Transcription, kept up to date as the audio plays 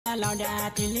लौटा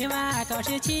तिलीवा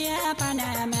कौशी छिया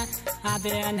पानामा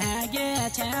आबे नागे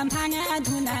छम भांगा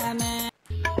धुनामा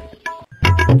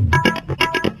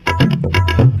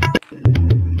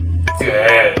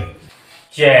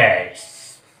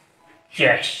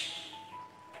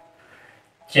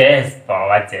Yes,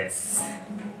 Baba, yes.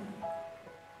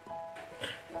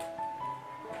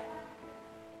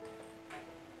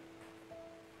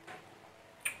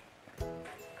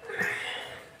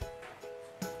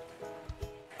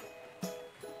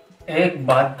 एक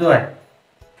बात तो है,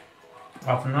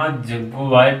 अपना जग्गू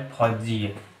भाई फौजी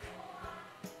है,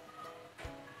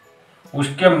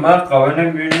 उसके मैं कभी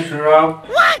भी नहीं सुना,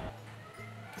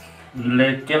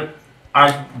 लेकिन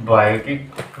आज भाई की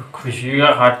खुशी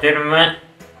का खातिर मैं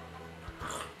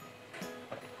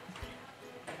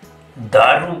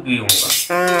दारू पीऊंगा।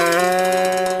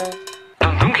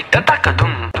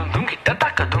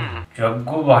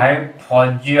 जग्गू भाई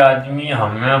फौजी आदमी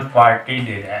हमें पार्टी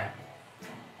दे रहा है,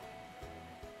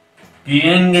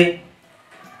 पिएंगे।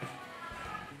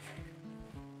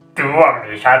 तू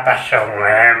हमेशा का संग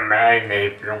है, मैं नहीं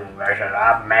पीऊंगा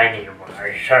शराब, मैं नहीं पीऊंगा,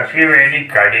 सभी मेरी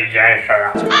कड़ी जाए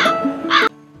शराब।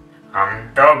 हम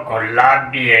तो खुला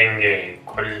पिएंगे,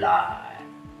 खुला।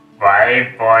 भाई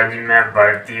फौज में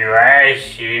भर्ती हुआ है,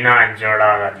 सीना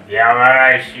जोड़ा कर दिया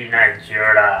हमारा, सीना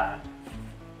जोड़ा।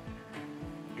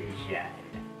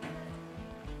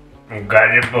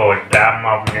 गर्व होता हम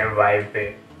अपने भाई पे,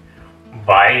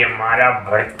 भाई हमारा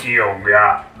भर्ती हो गया।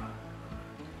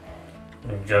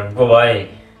 जग्गू भाई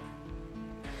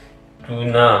तू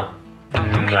ना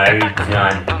मेरी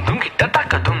जान।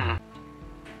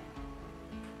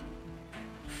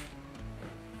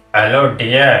 हेलो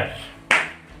डियर,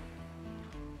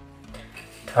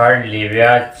 थर्ड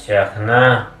लिबिया चखना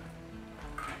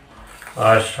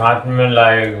और साथ में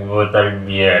लाए एक बोतल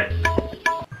बियर।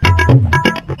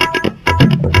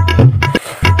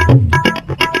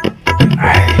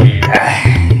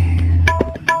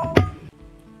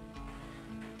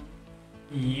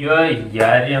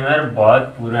 यार ये मेरा बहुत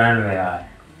पुराना यार,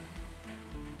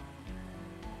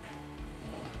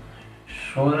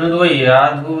 सोने तो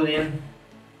याद हो दिन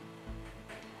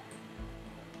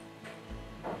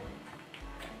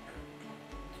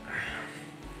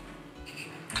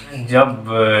जब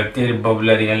तेरी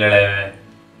बबलरियां लड़ाई हुए।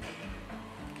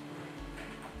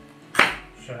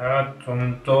 शायद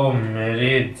तुम तो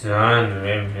मेरी जान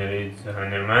में, मेरी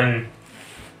जान मन।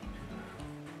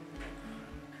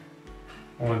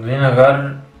 वो दिन अगर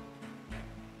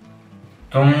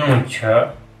तुम मुझे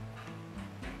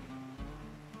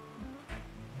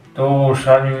तो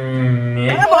शायद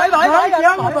मेरी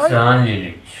जान ले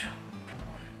ली।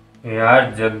 यार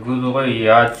जग्गू तो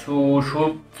याद छू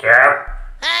क्या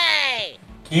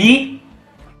की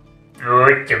तू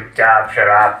चुपचाप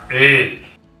शराब पी।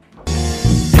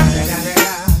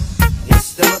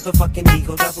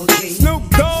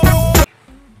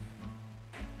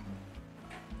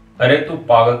 अरे तू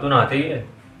पागल तो नहाते ही है।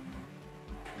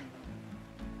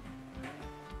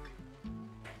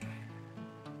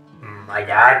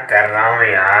 मजाक कर रहा हूँ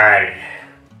यार,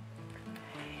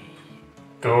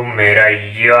 तू मेरा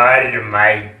यार,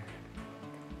 माई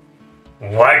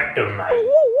what my,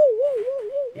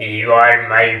 you are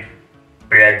my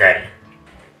brother,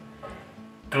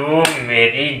 तू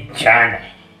मेरी जान है।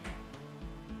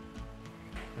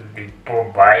 दीपू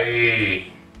भाई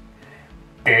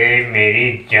ते मेरी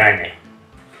जान है।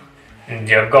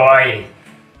 जगाई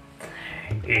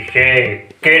इसे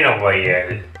क्यों भाई है,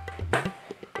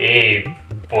 ये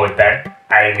पोतर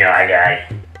आने वाला है,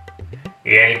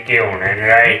 ये क्यों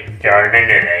नहीं चढ़ने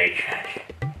नहीं रही।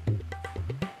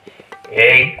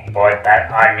 एक बोतल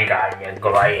और निकाल दे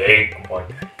भाई,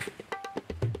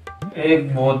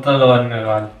 एक बोतल और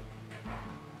निकाल।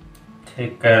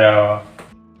 ठीक कर रहा हो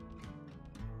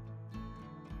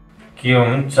क्यों,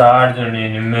 4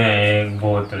 जने में एक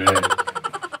बोतल है,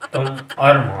 तुम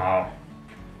और माओ,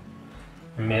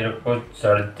 मेरे को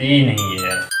चढ़ती नहीं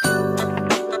है।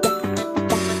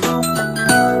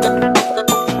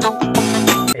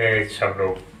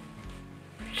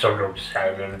 सब लोग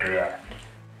साइलेंट रहे,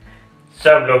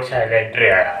 सब लोग साइलेंट रहे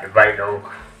यार। भाई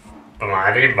लोग,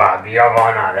 तुम्हारी भाभी का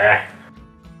फोन आ रहा है।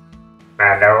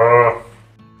 Hello,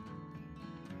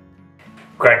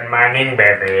 good morning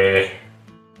baby.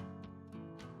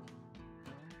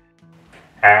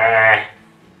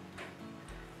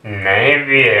 नहीं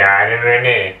भी यार,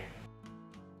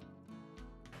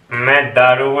 मैं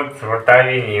दारू को छोड़ता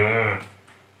भी नहीं हूँ।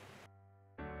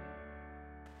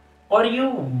 और ये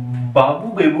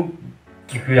बाबू बेबू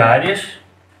क्यूरियस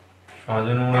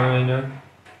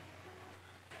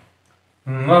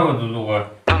मैं बदलूंगा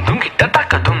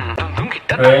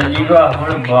पहली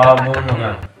बार बाबू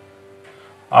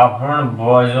अपन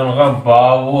भोजन का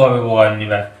बाबू अभी वो नहीं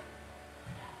है,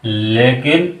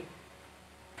 लेकिन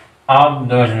आप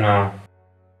दोस्त ना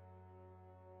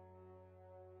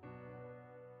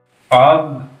अब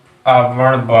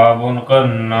अपन बाबू का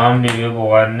नाम लिए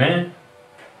भगवान ने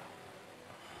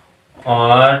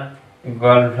और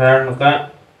गर्लफ्रेंड का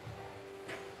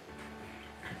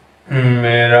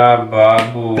मेरा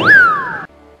बाबू,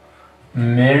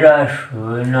 मेरा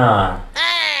सोना,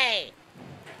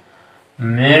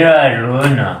 मेरा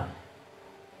रोना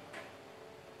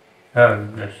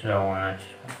सब जैसा होना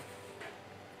चाहिए।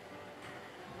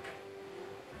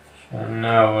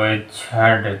 सोना वो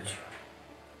छाड़।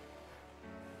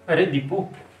 अरे दीपू,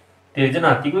 तेरे जन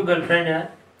आती कोई गर्लफ्रेंड यार?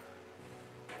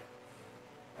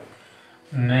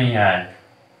 नहीं यार,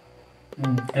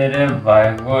 तेरे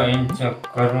भाई को इन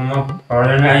चक्करों में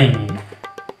पड़ना ही नहीं,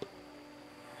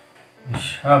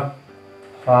 सब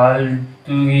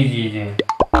फालतू की चीजें।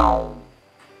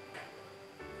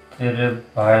 तेरे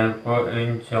भाई को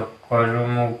इन चक्करों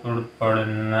में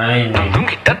पड़ना ही नहीं।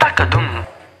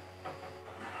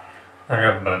 अरे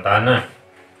बताना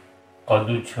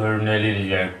कदू छोड़ने लिए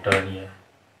रिजेक्ट हो रही है,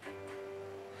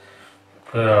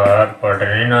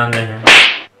 पढ़ने ना दे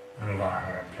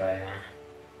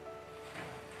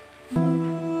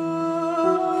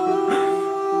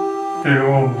तेरे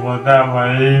को पता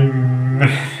भाई,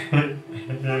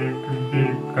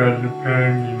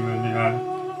 गर्लफ्रेंड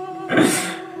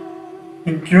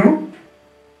क्यों?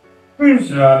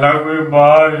 साला कोई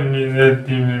बात नहीं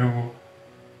देती मेरे को।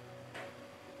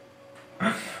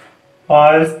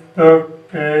 आज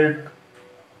तक एक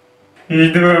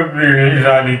ईद में भी नहीं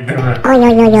साली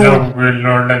जब कोई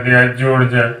लौटा दिया जोड़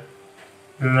जाए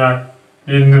ना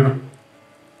ईद में।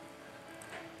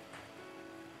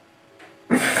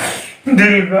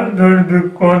 दिल का दर्द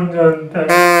कौन जानता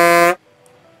है?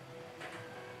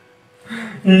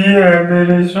 ये है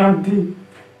मेरे साथी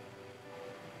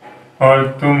और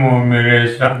तुम हो मेरे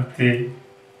साथी।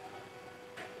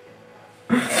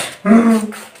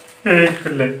 एक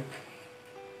ले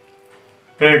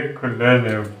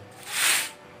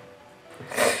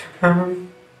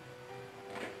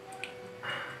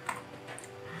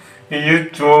ये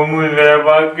चोमू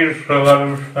लेवा की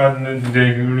सवाल सामने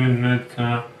देखने न था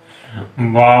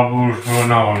बाबू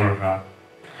सोना होना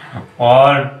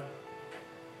और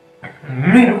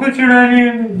मेरे को चिढ़ाने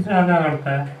ज्यादा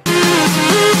करता है।